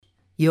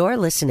You're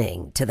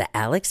listening to the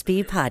Alex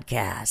B.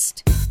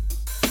 Podcast.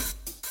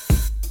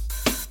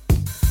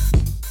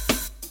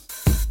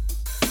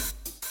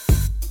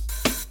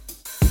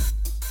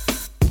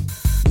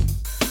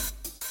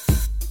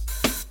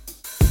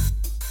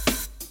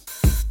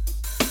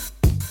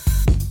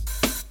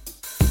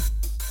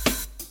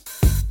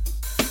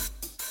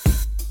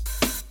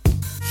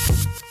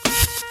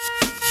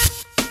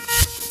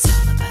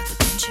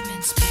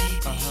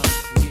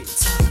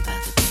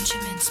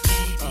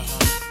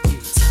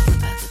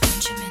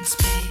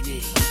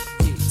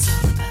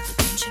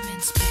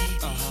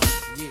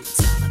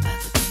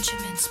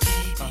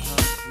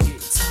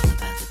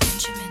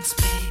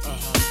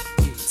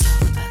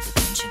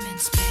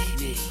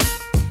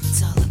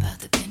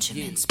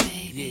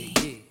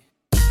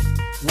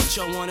 What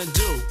y'all wanna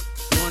do?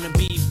 Wanna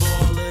be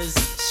ballers,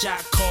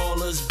 shot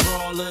callers,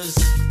 brawlers,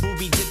 who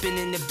be dipping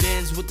in the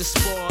bins with the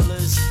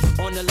spoilers.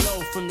 On the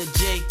low from the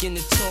Jake and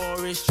the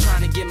Taurus,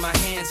 trying to get my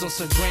hands on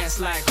some grants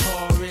like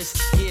Horace.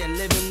 Yeah,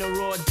 living the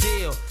raw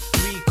deal,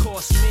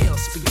 3-course meal,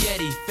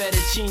 spaghetti,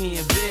 fettuccine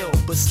and veal.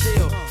 But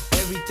still,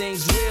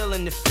 everything's real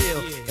in the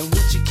field. And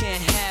what you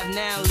can't have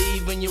now,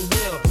 leave when you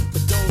will.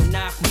 But don't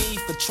knock me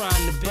for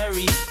trying to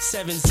bury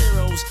 7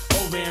 zeros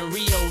over in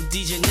Rio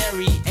de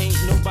Janeiro. Ain't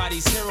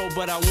nobody's hero,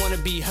 but I wanna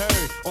be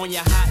heard on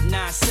your hot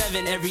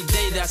 9-7 every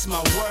day, that's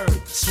my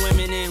word.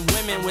 Swimming in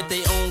women with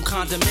their own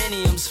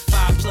condominiums,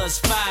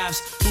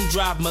 5+5s who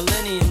drive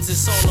millenniums.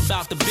 It's all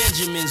about the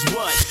Benjamins.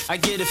 What? I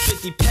get a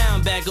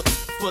 50-pound bag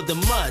for the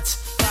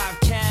mutts, 5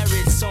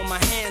 carats on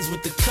my hands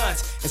with the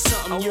cuts, and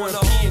something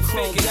European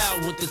chromed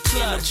out with the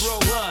clutch.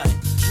 What?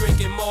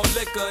 Drinking more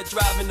liquor,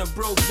 driving a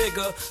bro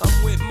bigger.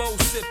 I'm with mo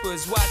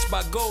sippers, watched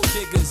by gold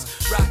diggers.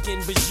 Rocking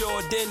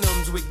Bajor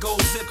denims with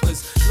gold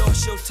zippers.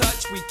 Lost your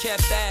touch, we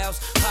kept ours.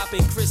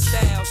 Popping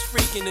crystals,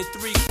 freaking the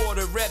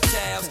 3/4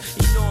 reptiles.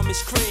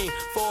 Enormous cream,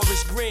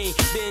 forest green.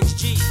 Binge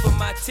Jeep for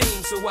my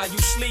team, so while you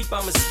sleep,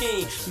 I'm a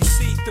scheme. You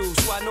see through,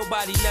 so why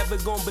nobody never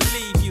gonna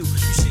believe you.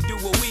 You should do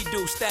what we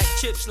do, stack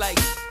chips like.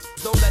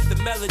 Don't let the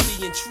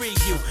melody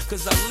intrigue you,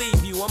 cause I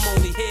leave you. I'm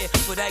only here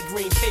for that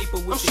green paper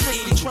with I'm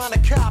strictly trying to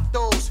cop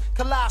those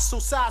colossal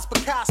size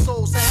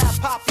Picassos and have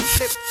poppy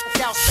flip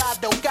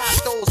outside those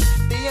gastos.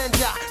 The end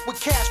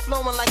with cash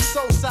flowing like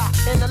Sosa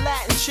and the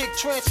Latin chick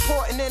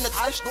transporting in the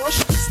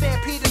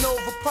stampeding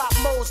over pop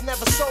modes,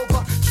 never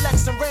sober.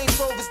 Flexing Range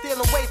Rovers,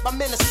 dealing weight by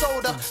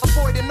Minnesota.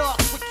 Avoiding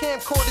arcs with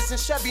camcorders and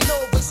Chevy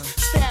Novas.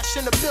 Stash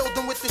in the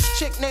building with this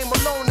chick named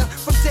Alona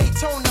from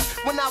Daytona.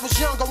 When I was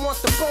young, I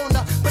want the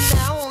boner, but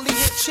now I only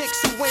hit chicks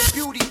who win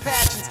beauty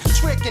pageants,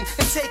 tricking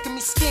and taking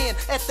me skiing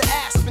at the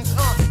Aspens.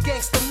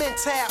 Gangsta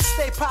mental,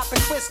 stay popping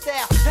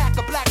crystal, pack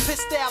a black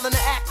pistol in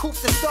the act coupe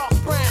that's dark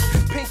brown.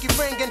 Pinky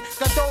ringing,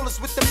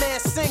 gondolas with the man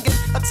singing.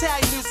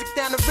 Italian music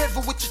down the river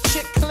with your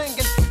chick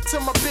clinging to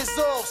my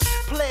bizzles.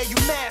 Player, you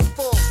mad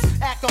fools,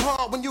 acting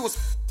hard when you was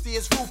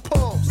as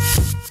RuPaul's.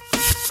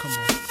 Come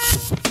on.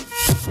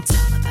 It's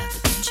all about the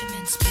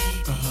Benjamins,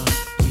 baby.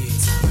 Yeah.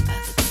 It's all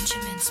about the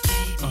Benjamins,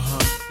 baby.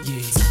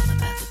 Yeah. It's all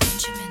about the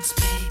Benjamins,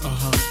 baby.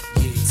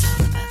 Yeah. It's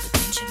all about the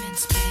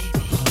Benjamins,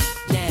 baby.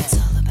 Now, It's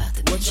all about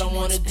the what y'all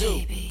wanna Benjamins,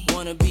 do? baby.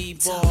 Wanna be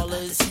It's all about the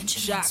ballers, Benjamins,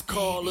 shot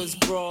callers,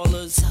 baby.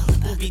 brawlers, It's all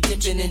about who be the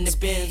dipping in the Benjamins,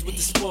 bins with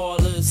the baby.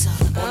 spoilers. It's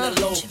all about On the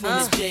the low from the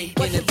Benjamins, Jake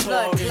baby. and the What the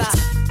blood Taurus. clot?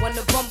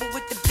 Wanna rumble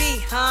with the B,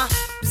 huh?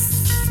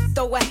 Bzzz,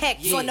 throw a hex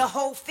Yeah. on the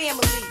whole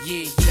family.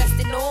 Yeah. Dressed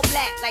in all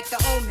black like the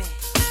omen.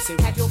 Say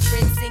Have your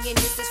friends singing,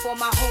 this is for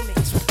my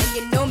homies. And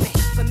you know me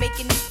for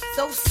making it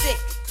so sick.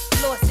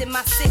 Lost in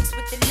my 6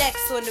 with the Lex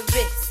on the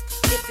wrist.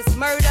 If it's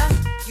murder,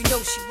 you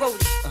know she wrote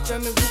it.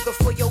 German Ruger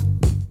for your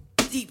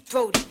deep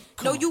throated.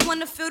 Know you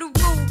wanna feel the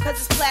room, cause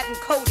it's platinum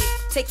coated.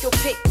 Take your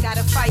pick, got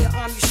a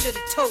firearm, you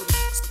should've told it.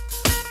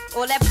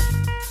 All that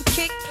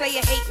kick,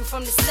 player hating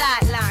from the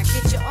sideline.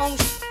 Get your own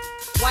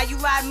why you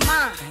riding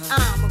mine?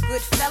 I'm a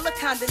good fella,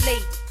 kinda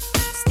late.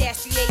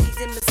 Stash the 80s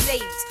in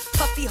Mercedes.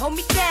 Puffy, hold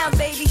me down,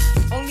 baby.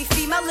 Only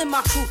female in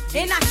my crew,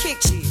 and I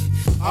kick shit.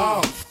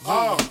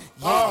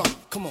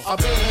 Come on. I've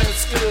been had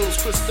skills,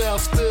 crystal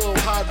still,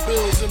 hot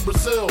bills in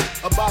Brazil.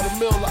 About a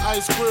mill of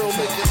ice grill,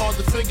 make it hard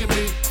to figure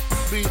me.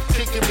 Be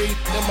kicking me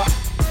in my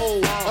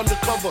hole,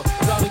 undercover,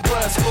 Johnny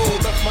Brasco.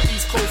 Left my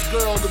East Coast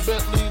girl, the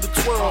Bentley, the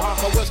twirl.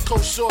 My West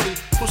Coast shorty,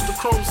 push the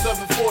chrome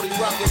 740,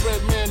 rockin'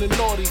 red man and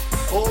naughty.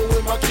 Oh,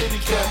 with my kitty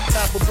cat,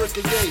 half a brick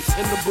of yay,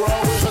 in the bra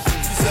with her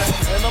titties at.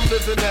 And I'm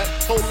living that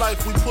whole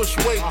life we push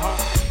weight.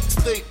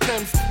 State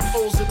Penn,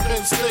 O's in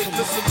Penn State.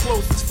 Listen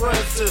close, it's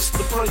Francis,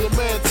 the prayer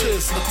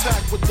mantis.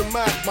 Attack with the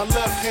Mac, my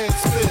left hand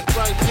spit,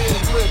 right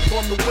hand grip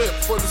on the whip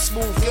for the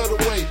smooth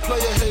getaway.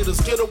 Player haters,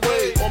 get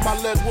away, or my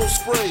lead will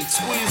spray.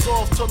 Squeeze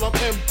off till I'm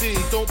empty,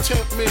 don't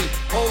tempt me.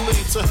 Only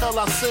to hell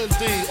I send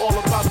thee, all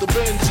about the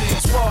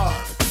Benjis. Why?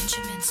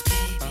 Benjamins,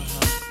 baby.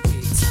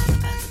 It's all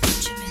about the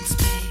Benjamins,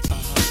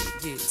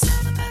 baby. It's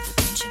all about the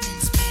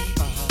Benjamins,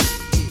 baby.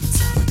 It's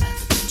all about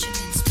the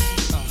Benjamins,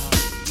 baby.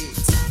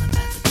 It's all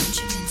about the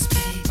Benjamins,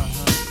 baby.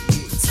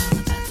 It's all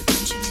about the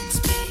Benjamins,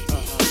 baby.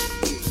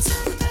 It's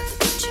all about the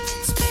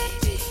Benjamins,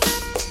 baby.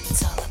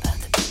 It's all about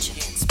the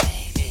Benjamins,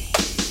 baby.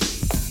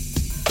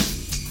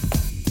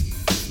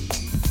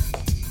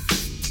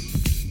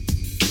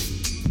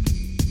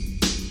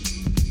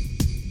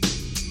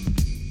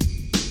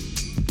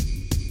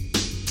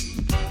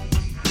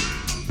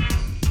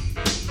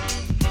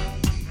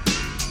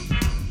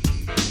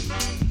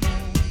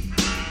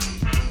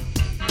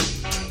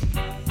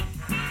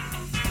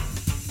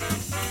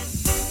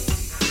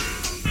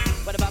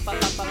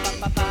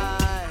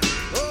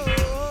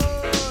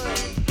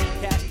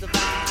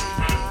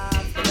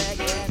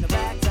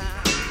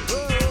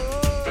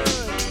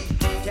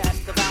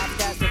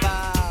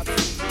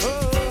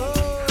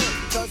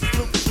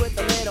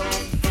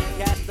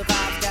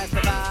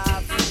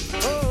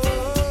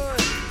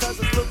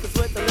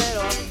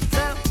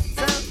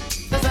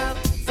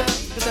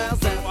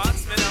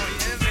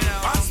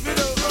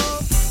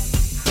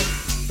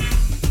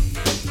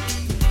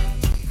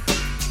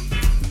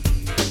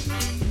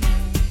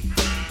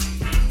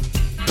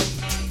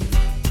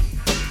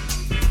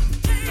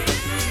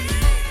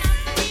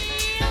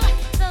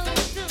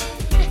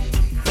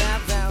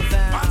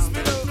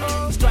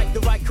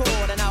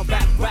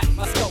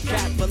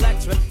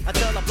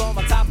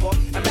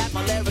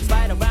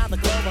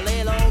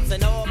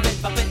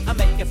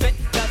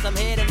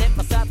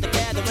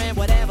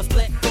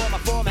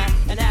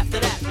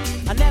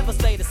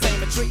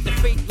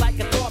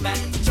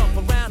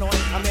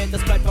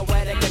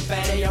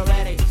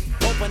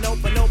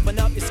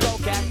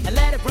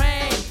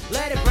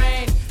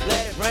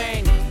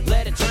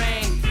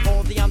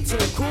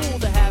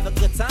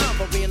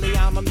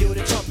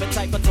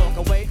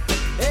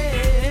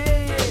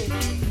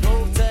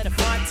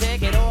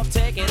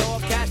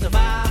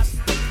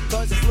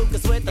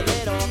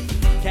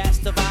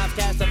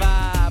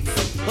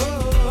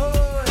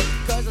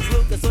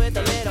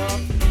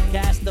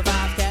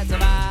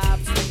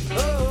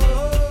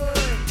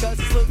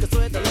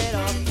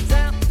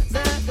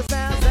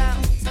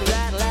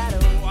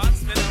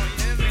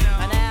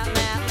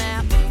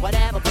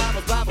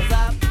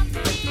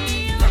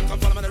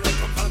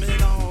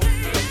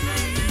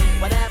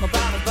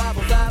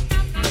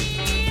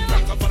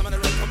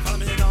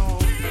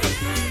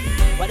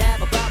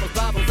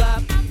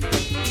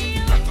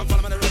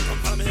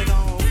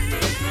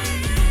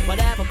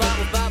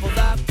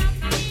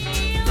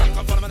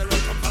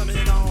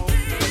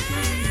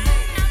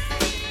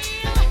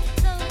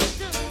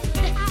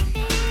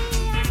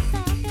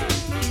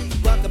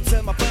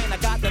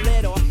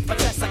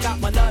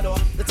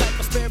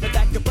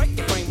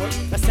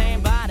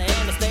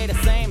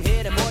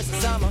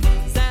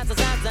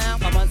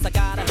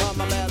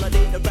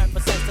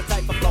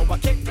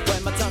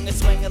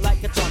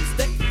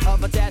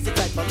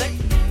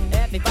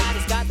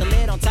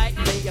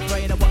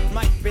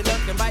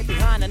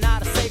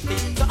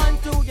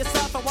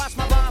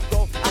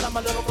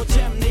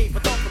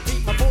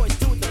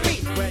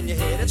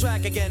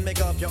 track again,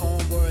 make up your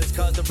own words,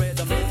 cause the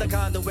rhythm is the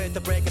conduit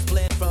to break a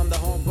split from the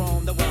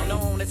homegrown. The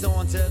well-known is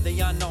on to the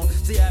unknown.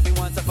 See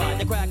everyone's a fight,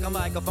 they crack a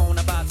microphone,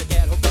 about to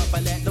get hooked up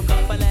and let, look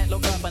up and let,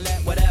 look up and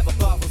let whatever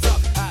bubbles up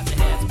out your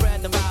head,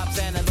 spread the vibes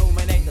and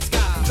illuminate the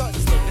sky. Cause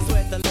it's Lucas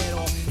with the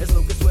little, it's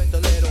Lucas with the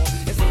little,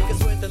 it's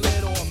Lucas with the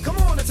little. Come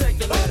on and take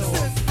the little.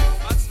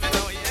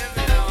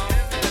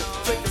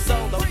 Freak the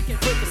solo, freak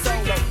the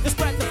solo, just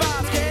spread the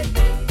vibes, kid.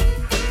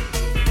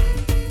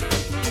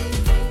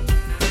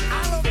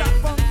 I love that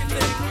funky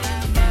thing.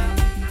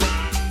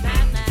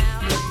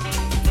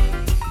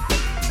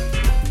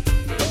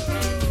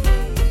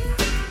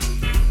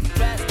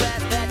 Spread the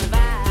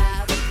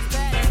vibes,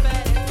 spread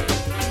it.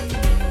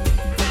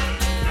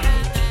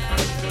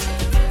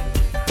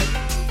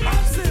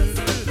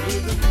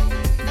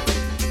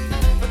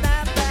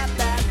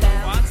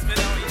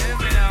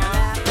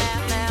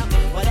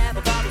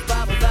 Whatever bubbles,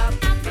 bubbles up.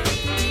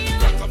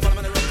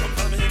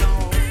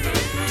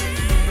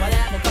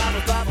 Whatever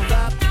bubbles, bubbles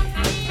up.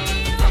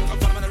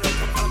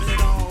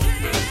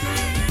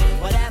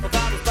 Whatever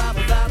bubbles,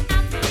 bubbles up. Whatever bubbles, bubbles up.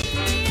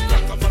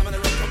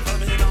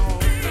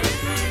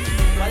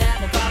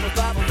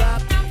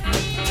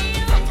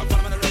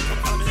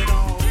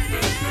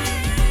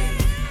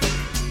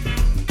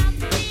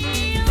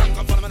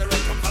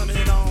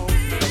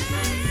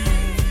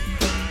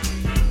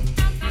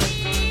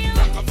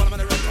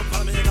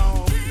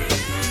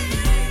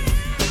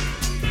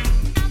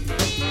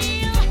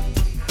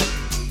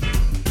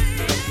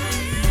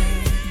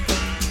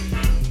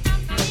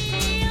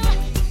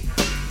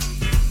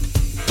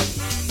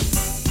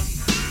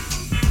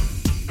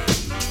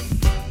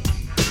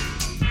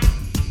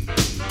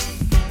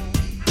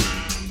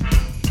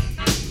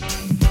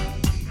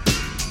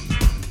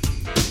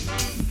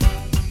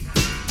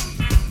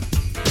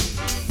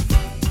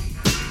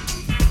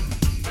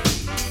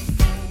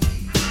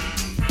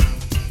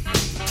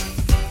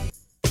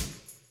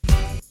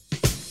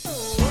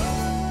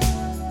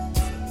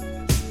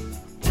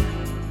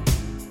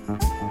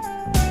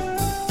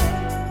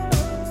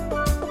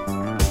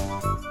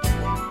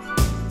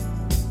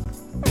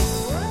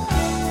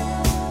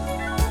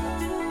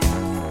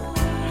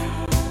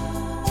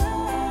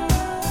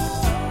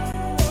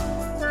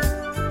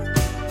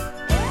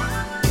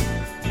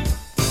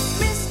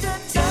 Mr.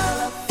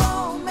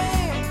 Telephone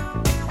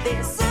Man,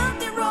 there's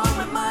something wrong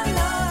with my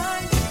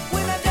line.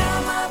 When I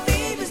dial my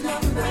baby's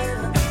number,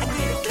 I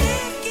get a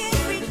click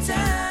every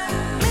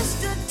time.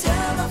 Mr.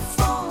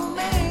 Telephone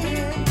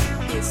Man,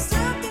 there's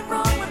something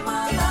wrong with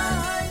my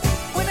line.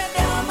 When I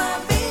dial my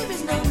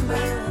baby's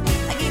number,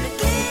 I get a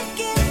click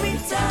every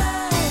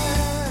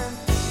time.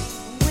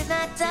 When I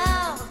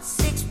dial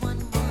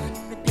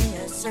 611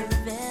 repair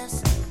service,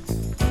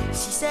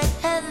 she said,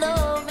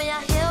 "Hello, may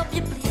I help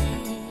you, please?"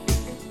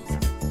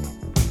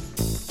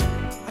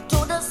 I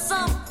told her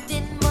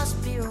something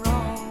must be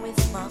wrong with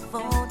my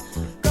phone,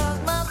 'cause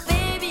my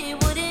baby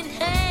wouldn't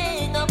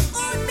hang up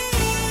on me.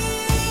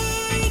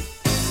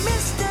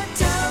 Mr.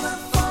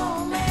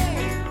 Telephone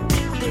Man,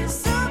 there's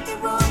something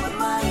wrong with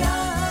my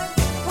line.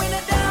 When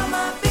I dial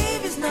my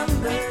baby's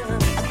number,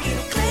 I get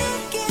a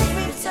click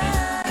every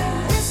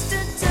time. Mr.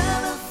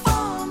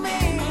 Telephone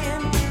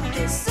Man,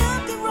 there's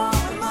something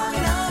wrong with my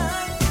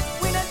line.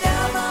 When I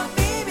dial my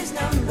baby's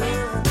number,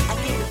 I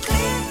get a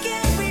click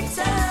every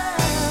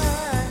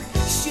time.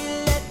 She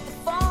let the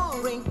phone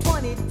ring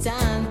 20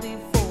 times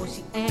before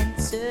she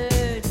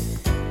answered.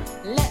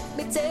 Let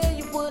me tell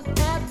you what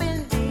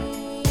happened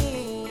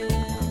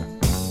then.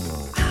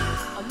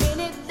 A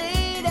minute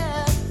later,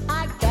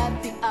 I got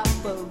the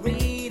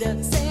operator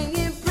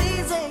saying,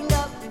 "Please hang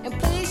up and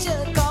place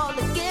your call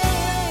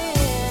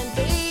again."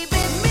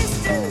 Baby,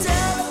 Mr.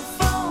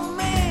 Telephone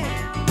Man,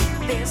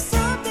 there's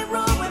something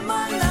wrong with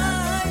my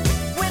line.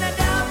 When I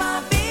dial my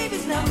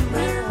baby's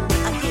number,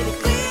 I get a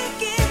click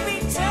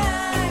every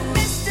time.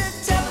 Mr.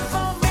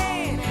 Telephone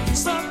Man,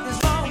 something's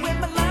wrong with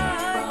my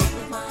line.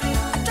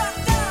 I drop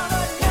down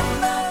her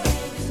number,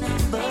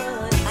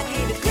 but I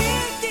get a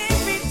click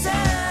every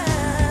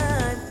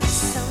time.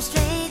 Some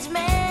strange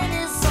man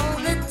is on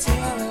the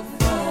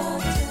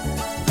telephone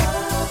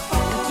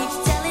and keeps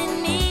telling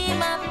me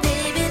my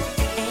baby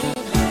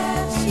ain't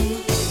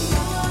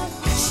home.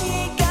 She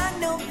ain't got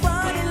no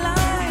body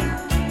line.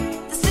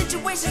 The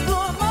situation's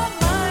blowing my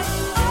mind.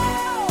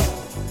 Oh,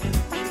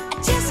 I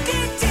just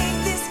can't take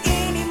this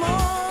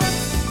anymore.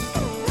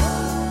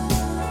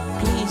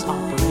 Please,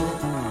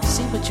 operator,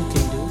 see what you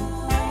can do.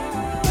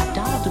 I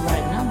dialed the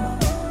right number,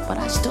 but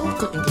I still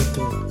couldn't get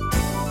through.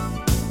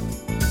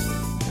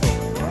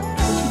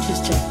 Could you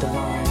just check the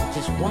line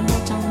just one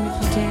more time if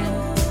you can?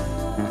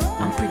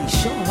 I'm pretty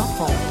sure my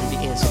phone can be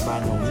answered by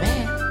no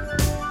man.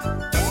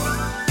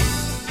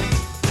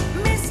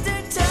 Mr.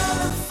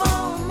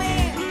 Telephone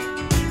Man,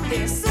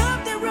 there's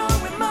something wrong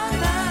with my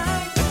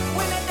line.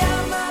 When I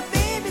dial my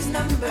baby's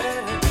number,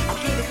 I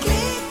get a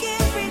click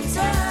every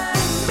time.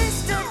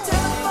 Mr.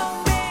 Telephone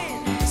Man,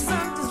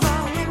 something's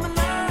wrong with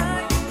my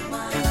line.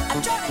 I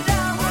try to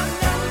dial her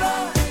number,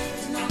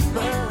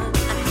 but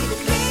I get a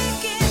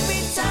click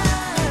every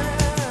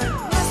time.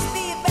 Must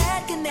be a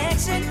bad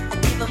connection. I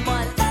give her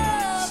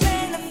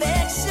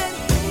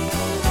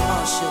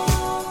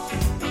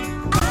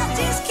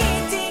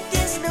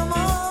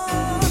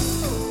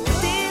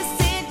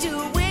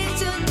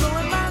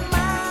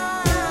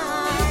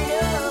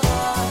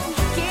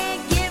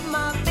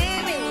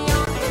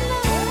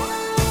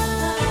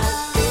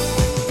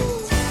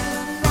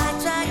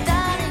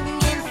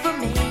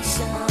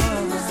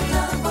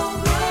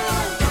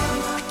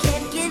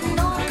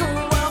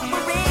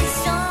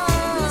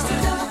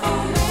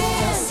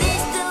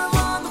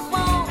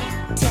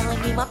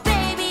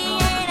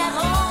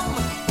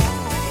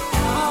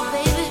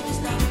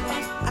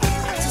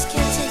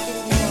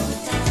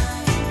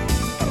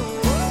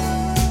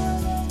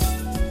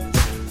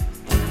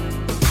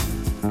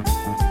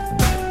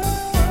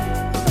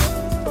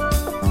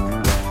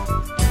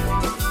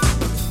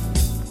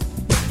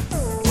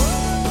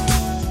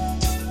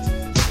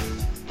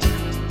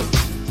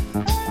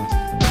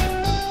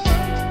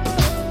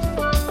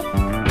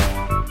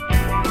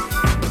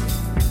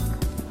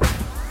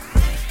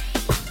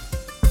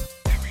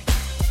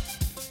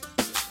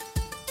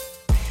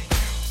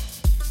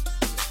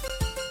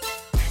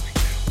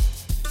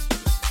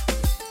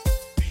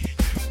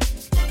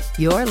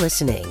You're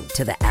listening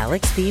to the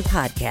Alex B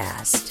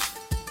Podcast.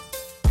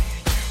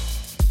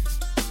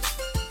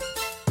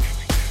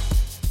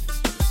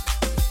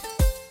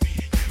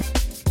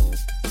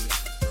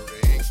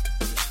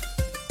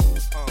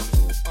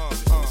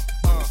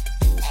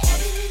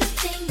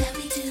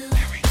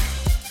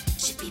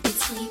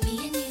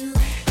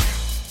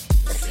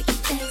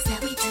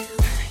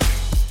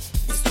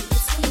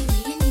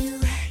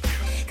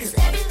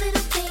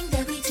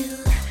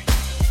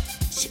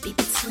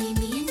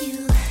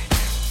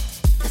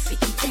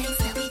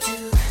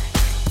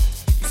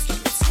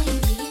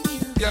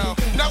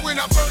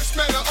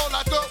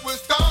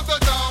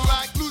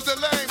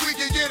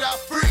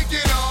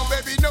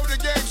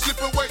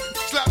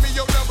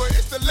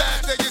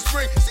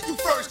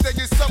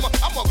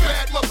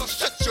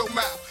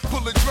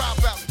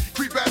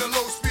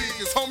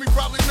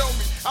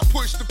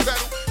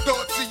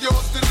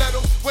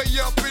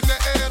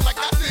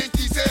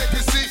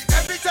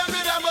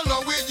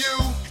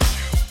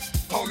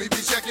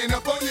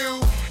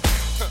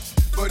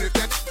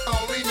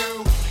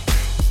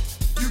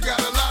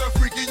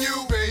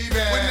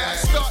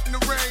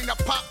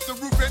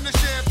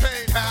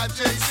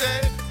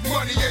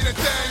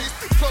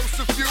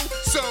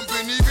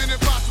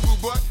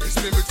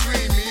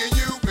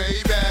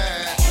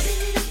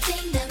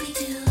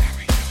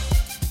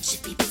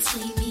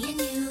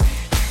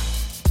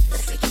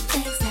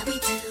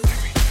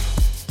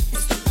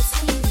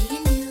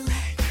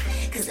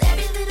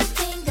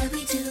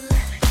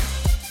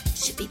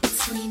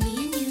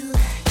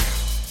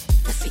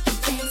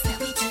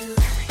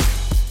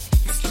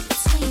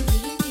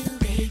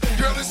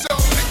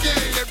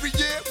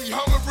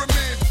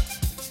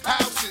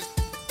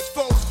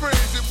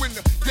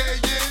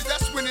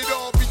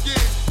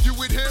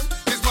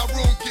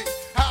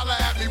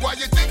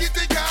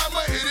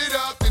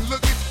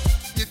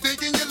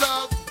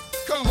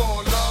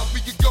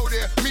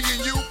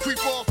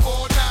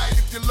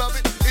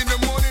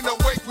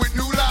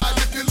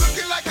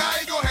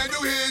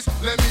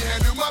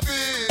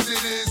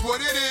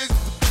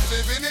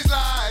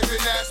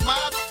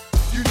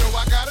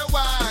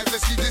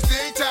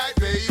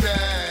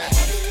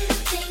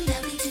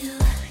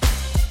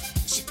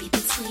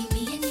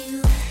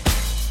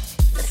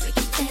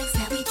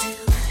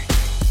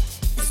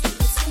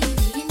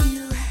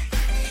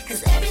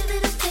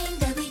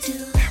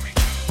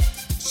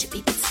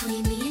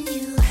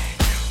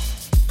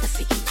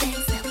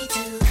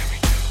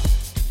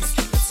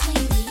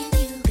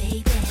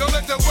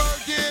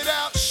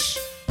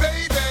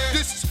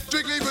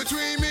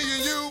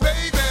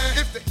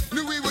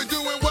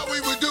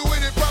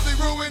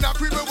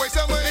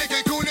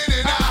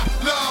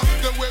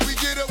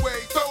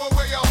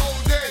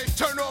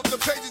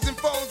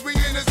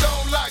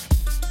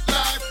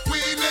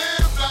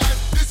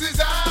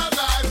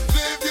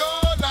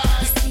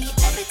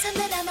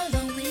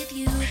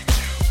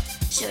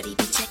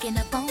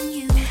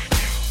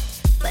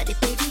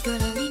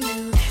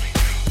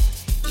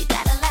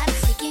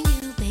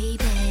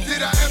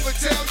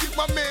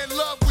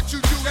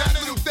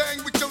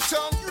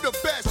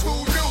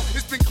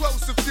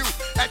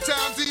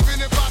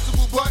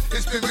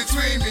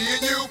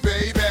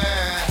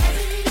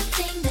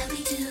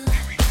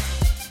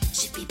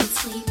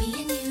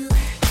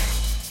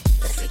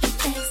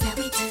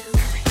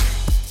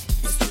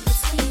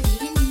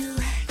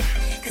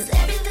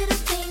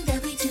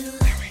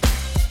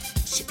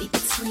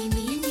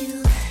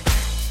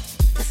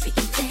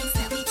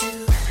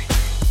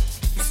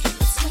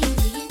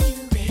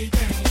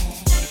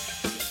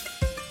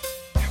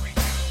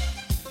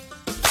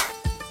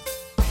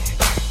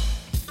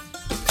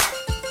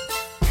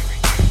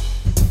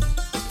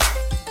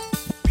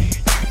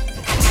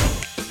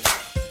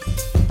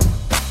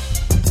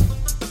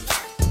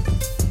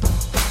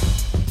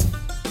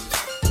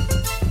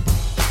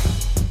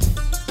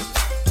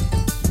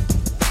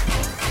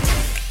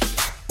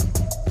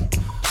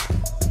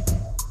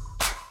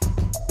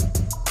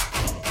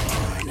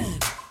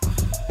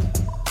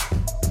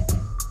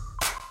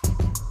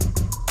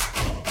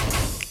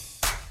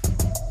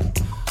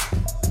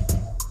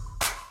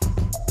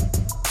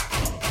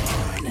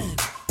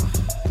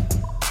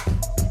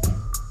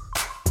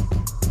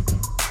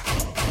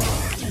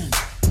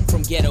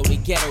 Ghetto to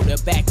ghetto,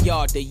 the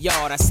backyard to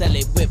yard. I sell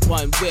it whip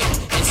one whip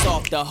and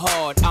soft to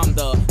hard. I'm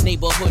the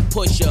neighborhood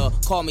pusher.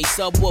 Call me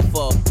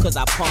subwoofer, cause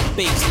I pump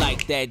bass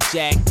like that,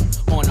 Jack.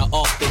 On or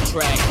off the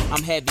track,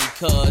 I'm heavy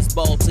cuz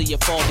ball till you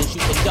fall and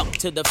shoot the duck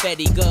to the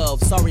Fetty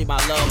Gov. Sorry my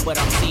love, but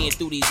I'm seeing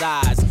through these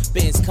eyes.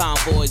 Benz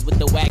convoys with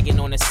the wagon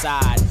on the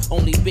side.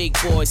 Only big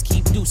boys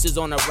keep deuces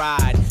on the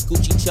ride.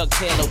 Gucci Chuck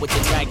Taylor with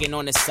the dragon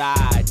on the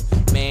side.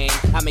 Man,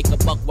 I make a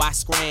buck, why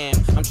scram?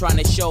 I'm trying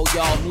to show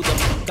y'all who the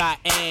fuck I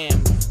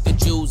am. The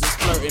Jews is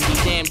flirting, be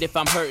damned if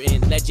I'm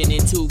hurting. Legend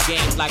in 2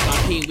 games like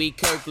I'm Pee Wee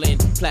Kirkland.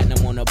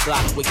 Platinum on the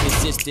block with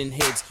consistent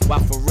hits, while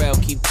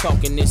Pharrell keep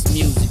talking this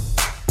music.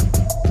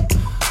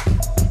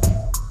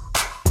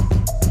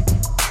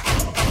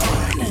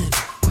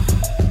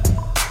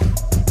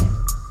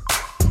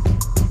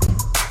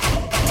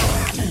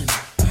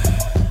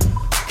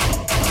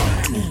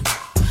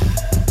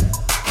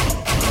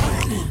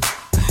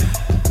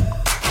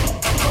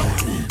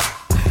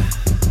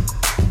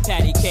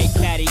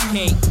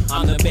 cake,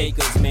 I'm the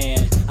baker's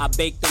man. I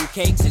bake them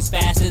cakes as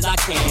fast as I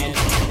can,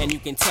 and you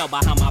can tell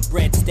by how my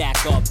bread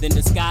stack up. Then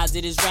disguise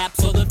it as rap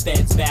so the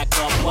feds back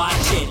up. Watch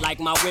it, like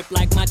my whip,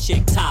 like my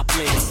chick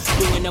topless.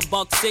 Doing a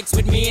 $1.6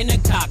 with me in the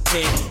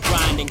cockpit.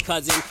 Grinding,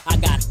 cousin, I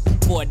got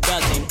 4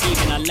 dozen,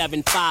 even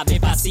 11.5.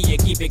 If I see you,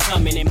 keep it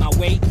coming. In my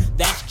weight,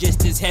 that's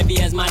just as heavy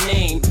as my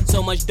name.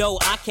 So much dough,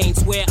 I can't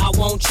swear I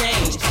won't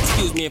change.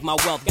 Excuse me if my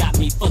wealth got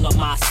me full of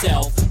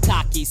myself.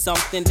 Cocky,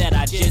 something that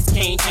I just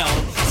can't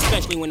help.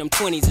 Especially when them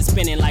 20s are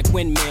spinning like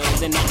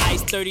windmills, and the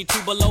ice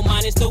 32 below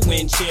minus the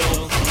wind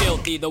chill.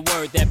 Filthy, the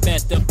word that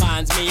best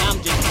defines me.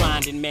 I'm just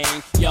grinding,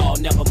 man. Y'all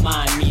never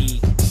mind me.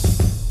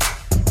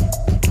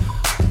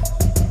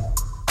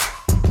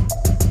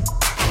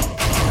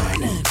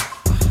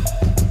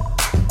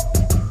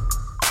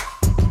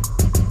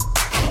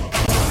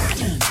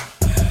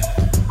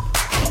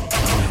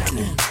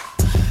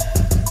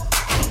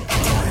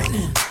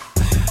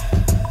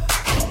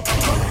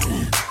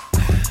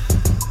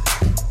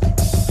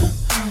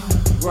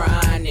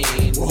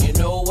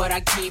 I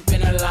keep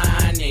in a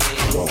lining,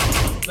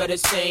 better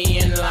stay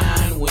in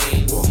line when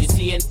you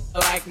see it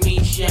like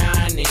me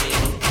shining.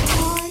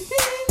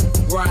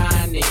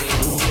 Grinding,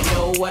 you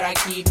know what I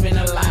keep in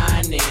a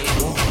lining,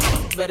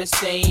 better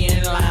stay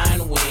in line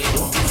when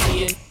you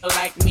see it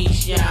like me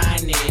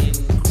shining.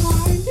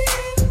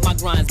 My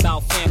grind's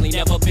about family,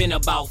 never been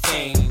about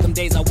fame. Them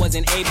days I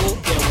wasn't able,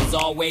 there was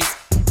always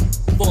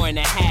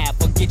 4.5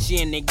 will get you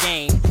in the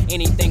game.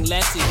 Anything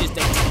less is just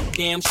a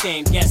damn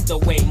shame. Guess the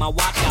way my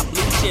watch got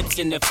blue chips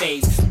in the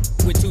face.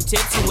 With 2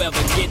 tips, whoever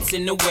gets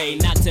in the way.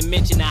 Not to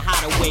mention the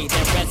hideaway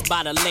that rests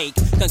by the lake.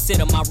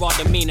 Consider my raw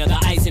demeanor the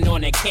icing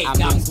on the cake.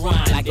 I'm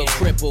grinding like a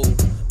cripple.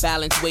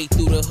 Balance way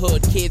through the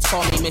hood. Kids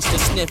call me Mr.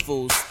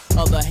 Sniffles.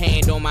 Other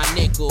hand on my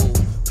nickel.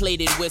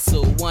 Plated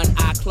whistle. One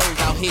eye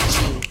closed, I'll hit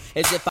you.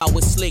 As if I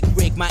was Slick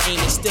Rick, my aim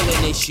is still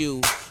an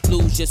issue.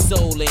 Lose your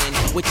soul in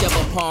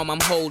whichever palm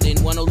I'm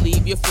holding. One'll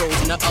leave you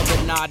frozen, the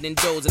other nodding and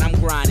dozing. I'm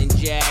grinding,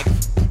 Jack.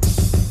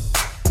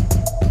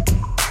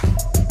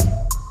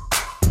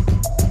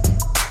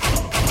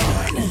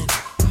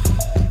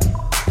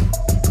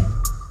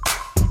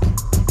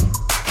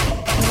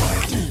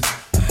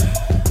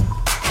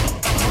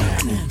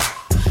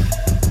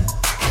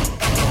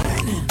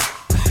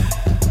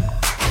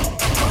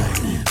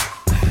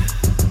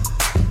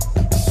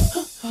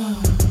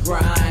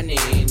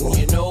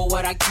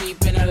 I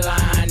keep in a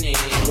lining,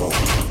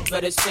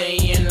 better stay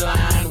in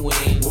line when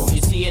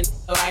you see it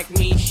like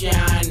me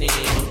shining.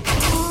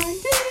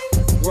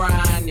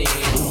 Grinding,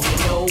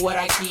 you know what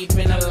I keep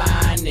in a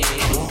lining,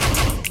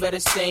 better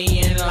stay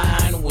in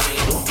line when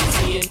you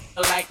see it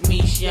like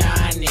me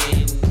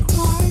shining.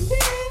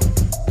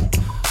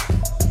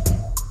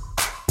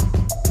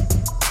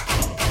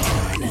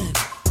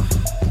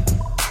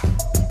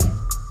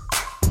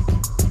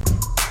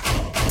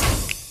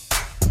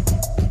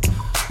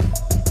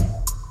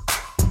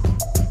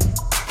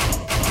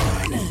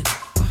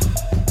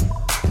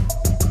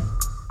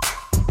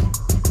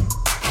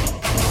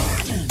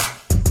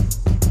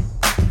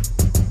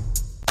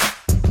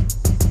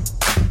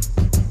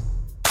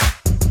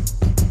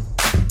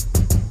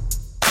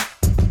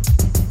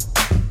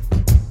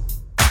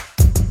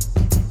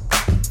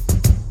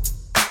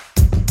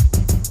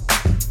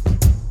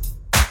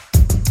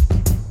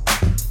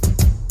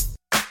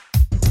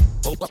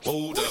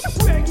 Hold up.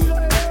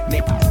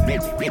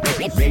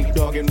 Big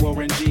Dog and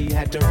Warren G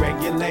had to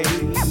regulate.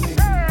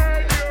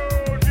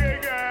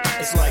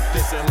 It's like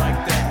this and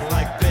like that and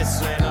like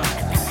this and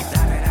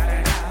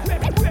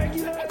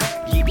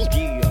yeah,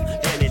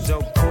 and it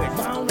don't quit.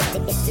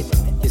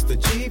 It's the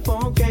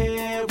G-Funk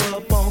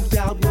era, funked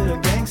out with a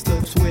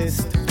gangster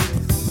twist.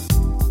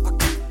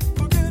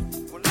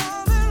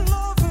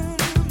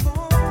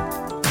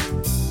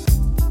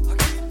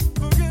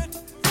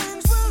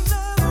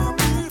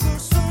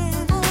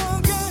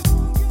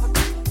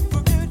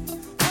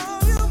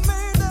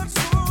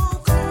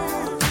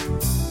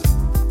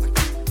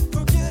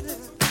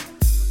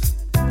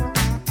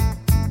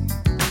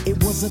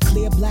 A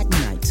clear black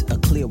night, a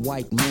clear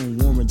white moon.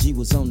 Warren G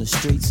was on the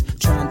streets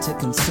trying to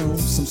consume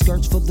some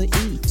skirts for the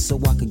E, so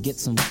I could get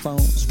some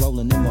phones.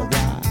 Rolling in my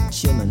ride,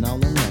 chilling all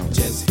alone.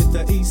 Just hit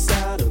the east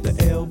side of the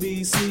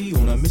LBC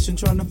on a mission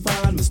trying to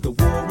find Mr.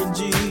 Warren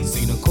G.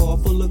 Seen a car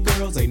full of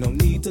girls, ain't no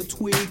need to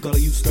tweak. All of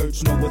you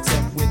skirts know what's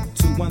up with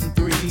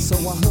 213. So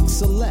I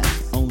hooked a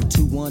left on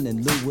 21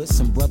 and Lewis.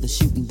 Some brothers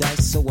shooting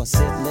dice, so I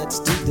said,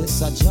 let's do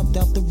this. I jumped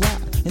out the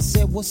ride and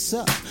said, what's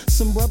up?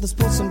 Some brothers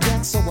put some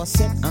gas, so I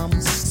said, I'm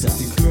stuck.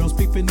 These girls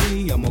peeping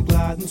me, I'm gonna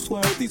glide and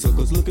swerve. These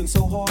hookers looking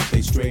so hard,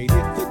 they straight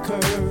hit the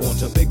curve. Want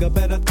to bigger,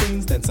 better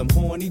things than some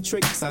horny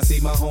tricks. I see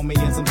my homie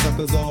and some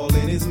suckers all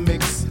in his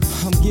mix.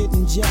 I'm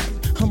getting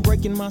jacked, I'm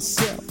breaking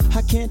myself.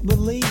 I can't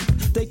believe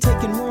they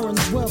taking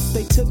Warren's wealth.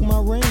 They took my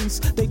rings,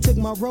 they took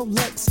my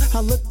Rolex. I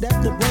looked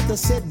at the brother,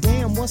 said,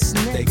 damn, what's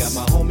next? They got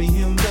my homie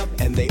hemmed up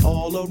and they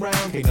all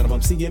around. Can't none of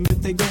them see him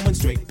if they going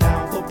straight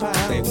pound for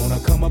pound. They wanna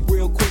come up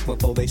real quick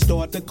before they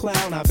start to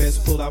clown. I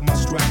best pull out my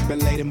strap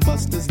and lay them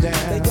busters down.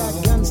 They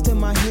got guns to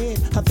my head,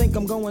 I think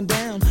I'm going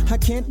down. I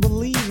can't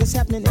believe it's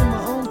happening in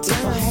my own town.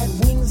 If I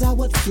had wings, I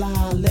would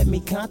fly. Let me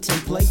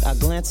contemplate. I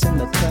glance in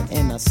the cut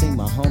and I see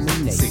my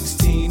homie Nate.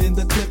 16 in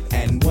the clip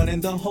and 1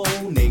 in the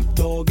hole. Nate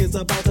Dogg is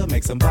about to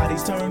make some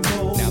bodies turn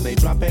cold. Now they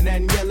dropping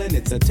and yelling,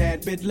 it's a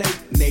tad bit late.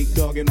 Nate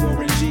Dogg and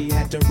Warren G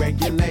had to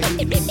regulate.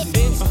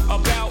 It's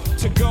about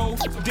to go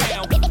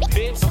down.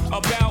 It's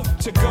about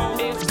to go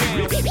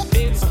down.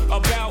 It's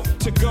about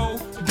to go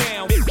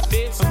down.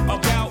 It's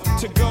about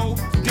to go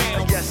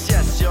down. Yes,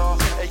 yes,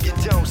 y'all, and you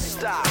don't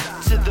stop.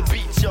 To the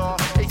beat, y'all,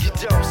 and you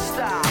don't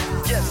stop.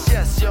 Yes,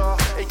 yes, y'all,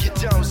 and you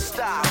don't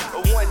stop.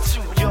 1,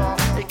 2, y'all,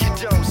 and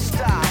you don't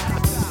stop.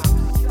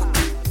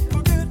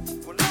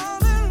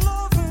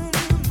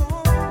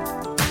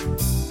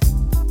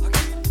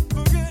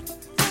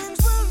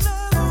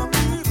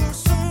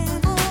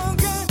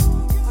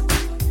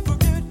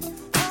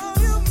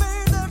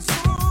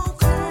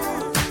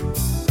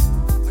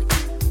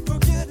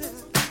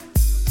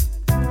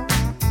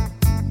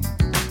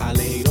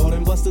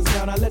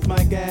 I let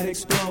my gad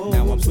explode.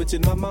 Now I'm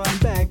switching my mind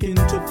back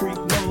into freak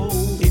mode.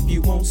 If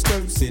you won't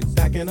skirt, sit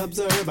back and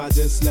observe. I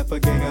just left a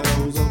gang of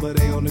those over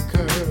there on the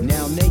curb.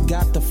 Now they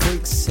got the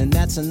freaks, and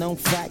that's a known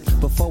fact.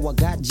 Before I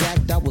got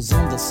jacked, I was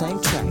on the same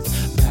track.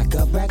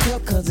 Back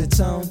up, cause it's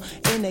on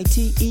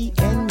N-A-T-E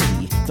and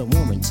me, the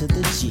woman to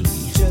the G.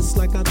 Just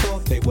like I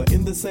thought, they were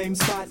in the same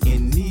spot,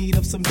 in need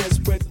of some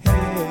desperate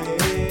help.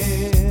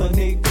 The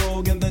Nate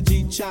Dogg and the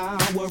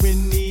G-Child were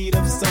in need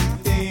of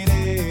something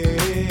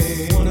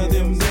else. One of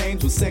them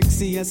names was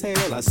sexy as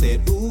hell. I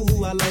said,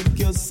 ooh, I like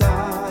your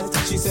size.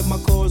 She said my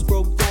chords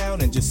broke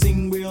down and just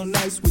sing real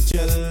nice. Would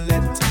you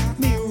let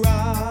me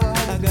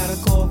ride? I got a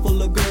car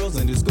full of girls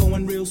and it's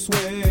going real swell.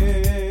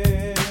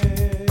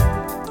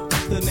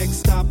 The next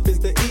stop is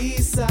the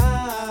East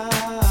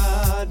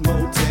Side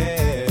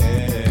Motel.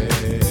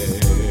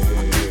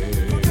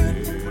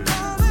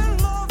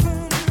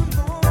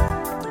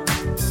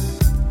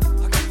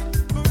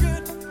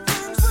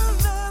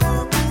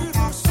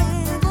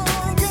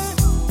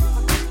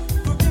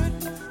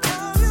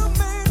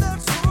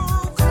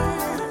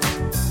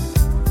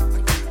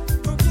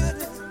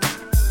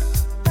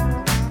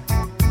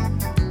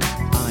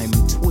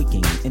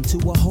 To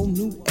a whole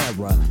new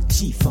era,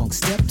 G-Funk,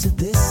 step to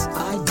this,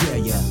 I dare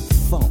ya.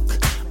 Funk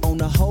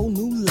on a whole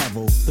new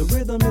level. The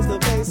rhythm is the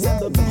bass and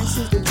the bass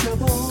is the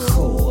treble.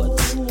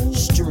 Chords,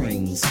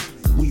 strings,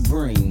 we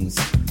brings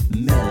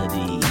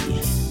melody.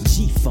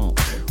 G-Funk,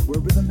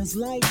 where rhythm is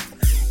life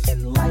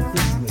and life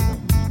is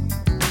rhythm.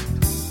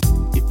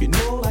 If you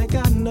know like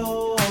I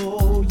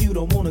know, you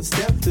don't wanna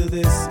step to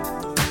this.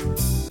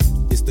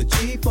 It's the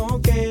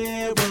G-Funk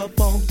era,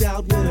 funked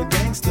out with a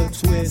gangster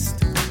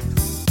twist.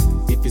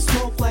 If you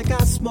smoke like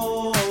I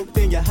smoke,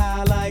 then you're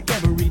high like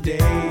every day.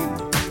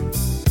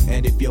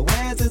 And if your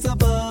ass is a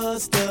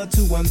buster,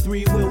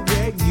 213 will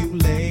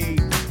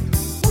regulate.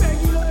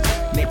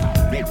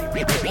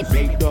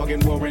 Nate Dogg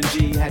and Warren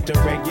G had to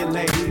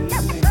regulate.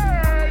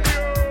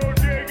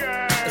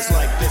 It's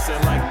like this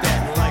and like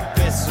that and like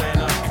this and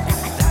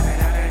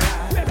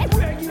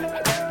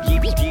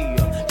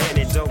yeah, and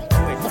it don't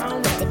quit.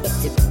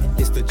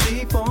 It's the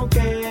G-Funk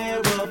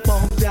era,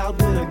 funked out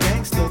with a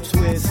gangster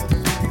twist.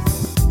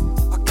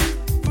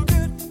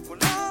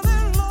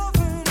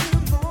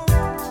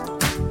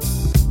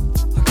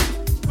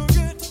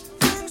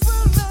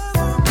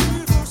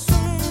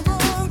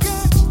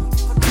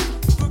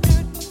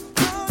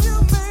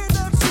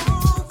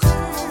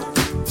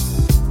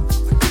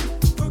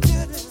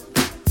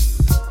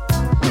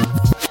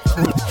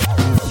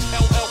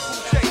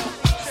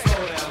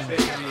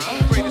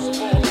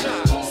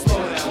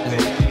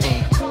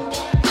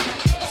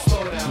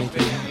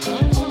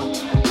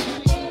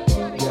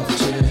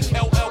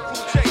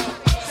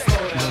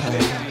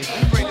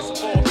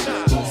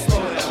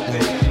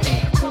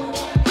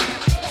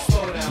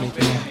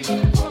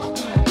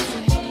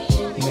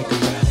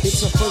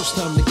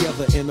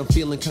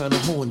 Feeling kinda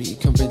horny,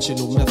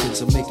 conventional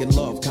methods of making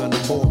love kinda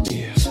bore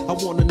me. I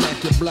wanna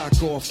knock your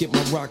block off, get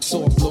my rocks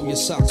off, blow your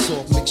socks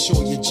off, make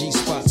sure your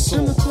G-spot's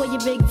I'ma off. call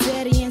your big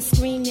daddy and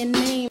scream your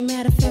name.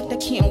 Matter of fact, I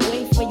can't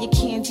wait for your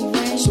candy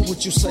rain. So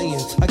what you saying?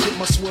 I get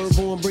my swerve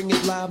on, bring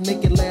it live,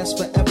 make it last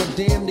forever.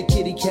 Damn, the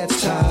kitty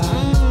cat's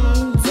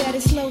tired. Daddy,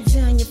 slow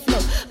down your flow.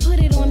 Put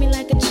it on me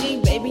like a G,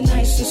 baby,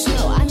 nice and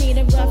slow. I need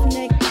a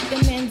roughneck,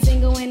 a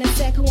mandingo and a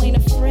sack who ain't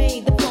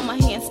afraid to pull my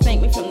hand,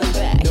 spank me from the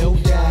back. No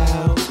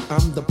doubt,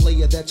 I'm the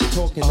player that you're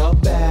talking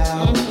about.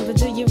 But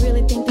do you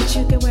really think that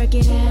you can work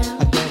it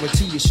out? I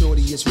guarantee you,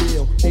 shorty, it's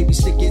real. Baby,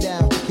 stick it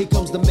out. Here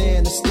comes the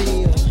man of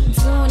steel.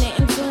 Doing it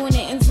and doing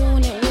it and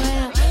doing it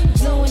well.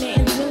 Doing it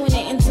and doing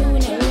it and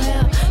doing it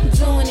well.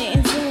 Doing it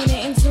and doing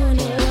it and doing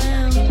it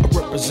well. I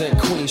represent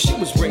Queen, she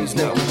was raised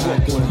out in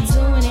Brooklyn.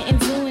 Doing it and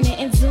doing it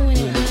and doing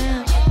it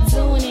well.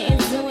 Doing it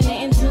and doing it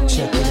and doing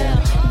it well.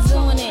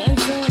 Doing it and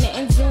doing it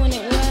and doing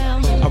it well.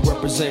 I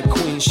represent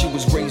Queen, she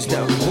was raised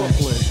out in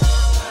Brooklyn.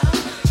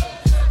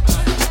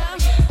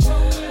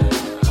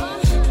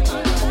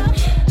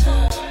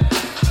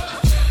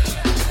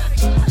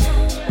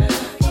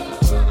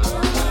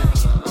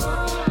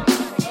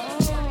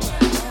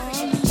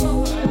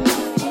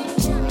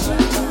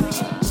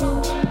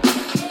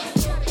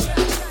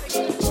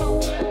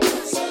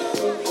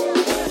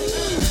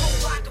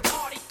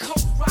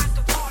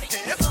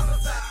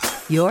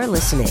 You're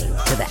listening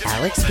to the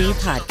Alex B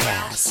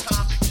Podcast.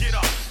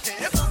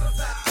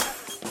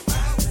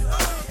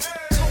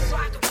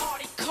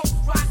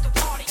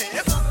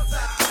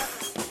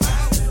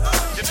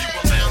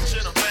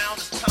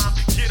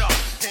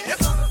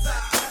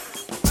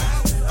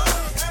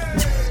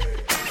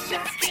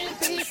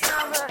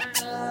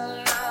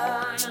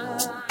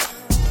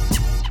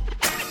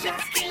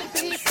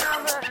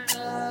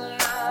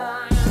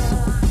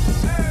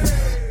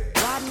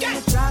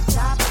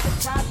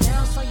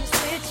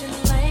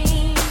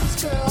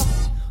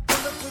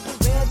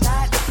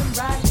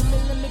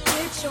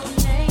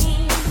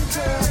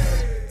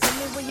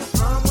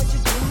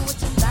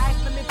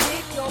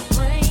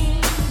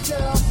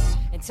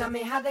 Tell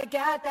me how they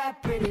got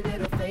that pretty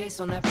little face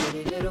on that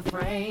pretty little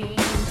frame,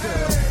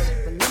 girl.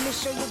 But let me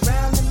show you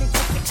around, let me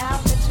take you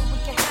out, bet you we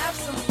can have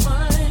some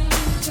fun,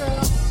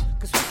 girl.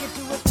 Cause we can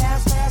do it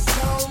fast,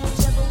 slow,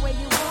 whichever way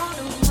you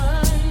wanna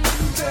run,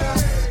 girl.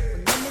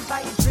 But let me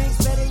buy you drinks,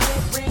 better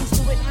yet rings,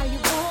 do it how you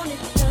want it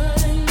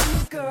done,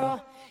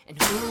 girl.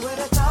 And who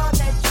would've thought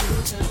that you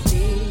could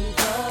be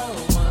the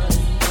one?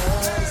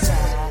 'Cause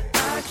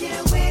I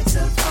can't wait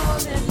to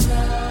fall in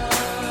love.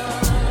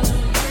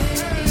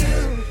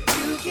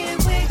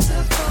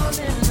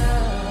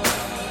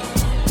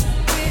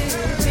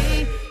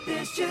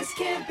 Just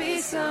can't be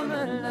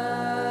summer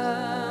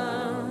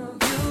love.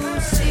 You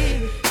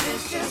see,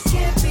 this just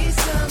can't be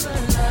summer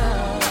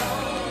love.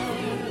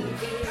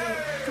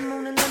 Come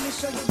on and let me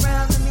show you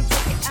around, let me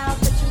take it out,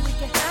 bet you we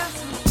can have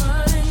some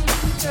fun,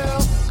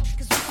 girl.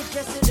 Cause we can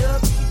dress it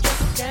up, we can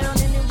dress it down,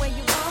 any way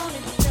you want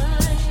it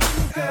done,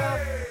 girl.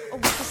 Or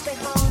we can stay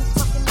home,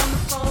 talking on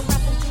the phone,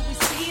 rapping till we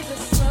see the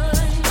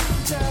sun,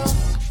 girl.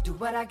 Do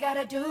what I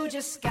gotta do,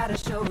 just gotta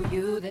show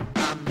you that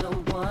I'm the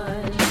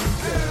one,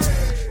 girl.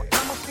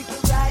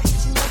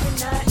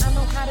 I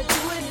know how to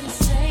do it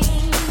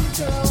insane,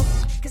 girl.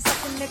 Cause I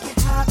can make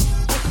it hot,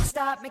 make it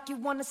stop, make you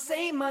wanna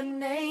say my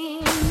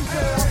name,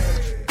 girl.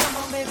 Come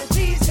on, baby,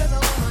 please, cause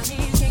I'm on my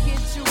knees, can't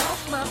get you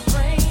off my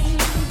brain,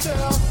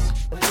 girl.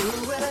 But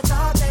who would've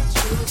thought that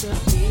you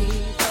could be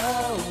the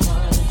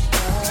one?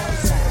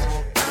 'Cause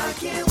I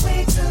can't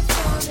wait to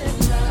fall in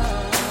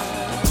love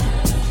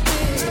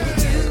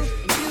with you.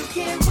 You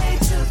can't wait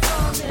to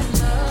fall in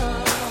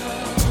love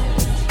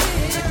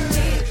with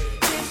me.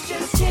 This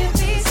just can't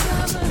be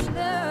summer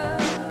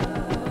love.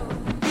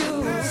 You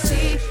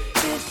see,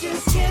 this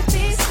just can't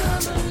be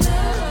summer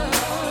love.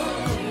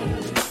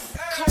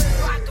 Cold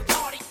rock the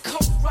party,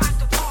 cold rock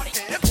the party.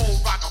 Cold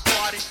rock a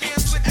party,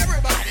 dance with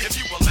everybody. If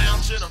you were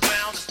lounging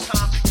around, it's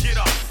time to get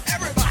up.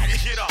 Everybody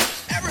get up,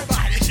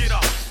 everybody get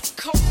up.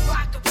 Cold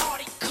rock the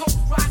party, cold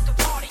rock the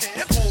party.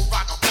 Cold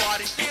rock a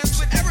party, dance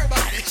with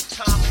everybody. It's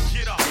time to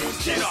get up,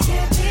 get up,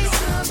 get up.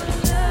 Summer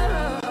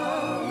love.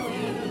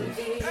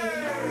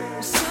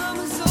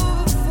 Summer's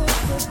over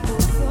for the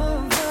both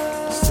of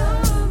us.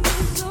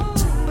 Summer's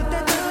over, but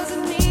that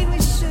doesn't mean we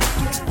should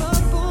give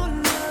up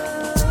on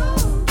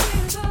love.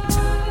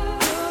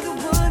 You're the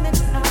one that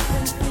I've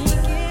been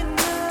thinking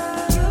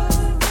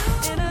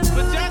of, and I know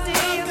But just that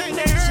take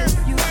that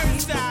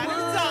first time. Let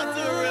me talk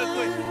to her real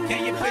quick.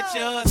 Can you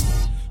picture us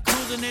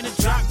cruising in a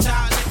drop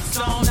top, let the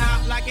song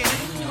out like it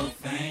ain't no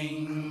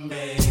thing,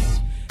 babe?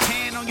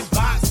 Hand on your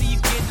box, see you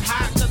getting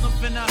hot, cause I'm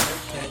finna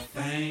hurt that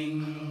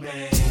thing,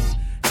 babe.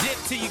 Dip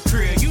to your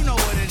crib, you know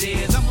what it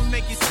is. I'ma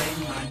make you say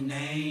my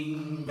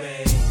name,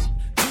 babe.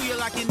 Do you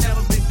like you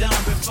never been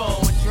done before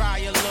and dry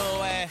your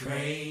little ass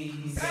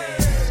crazy.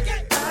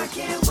 I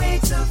can't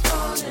wait to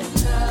fall in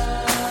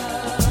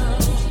love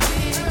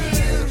with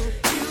you.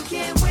 You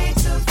can't wait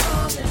to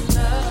fall in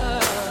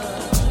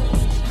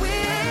love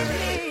with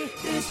me.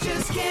 This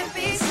just can't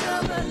be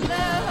summer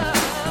love.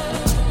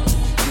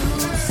 You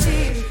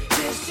see,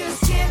 this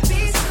just can't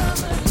be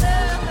summer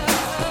love.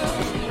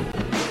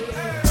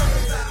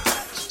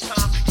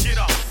 Time to get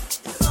up,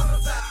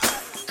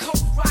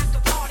 Cold rock the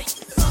party,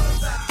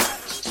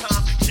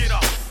 time to get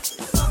up,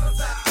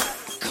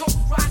 cold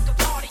rock the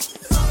party,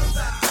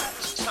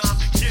 time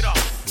to get up,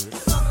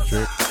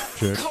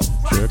 Check. cold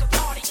rock the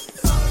party.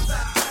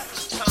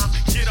 time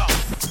to get up.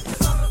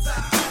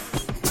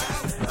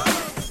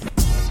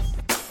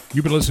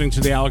 You've been listening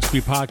to the Alex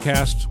B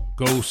Podcast.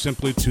 Go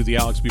simply to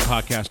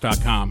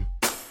thealexbpodcast.com.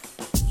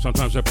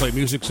 Sometimes I play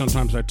music,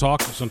 sometimes I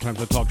talk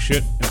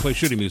shit, and play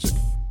shitty music.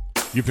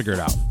 You figure it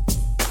out.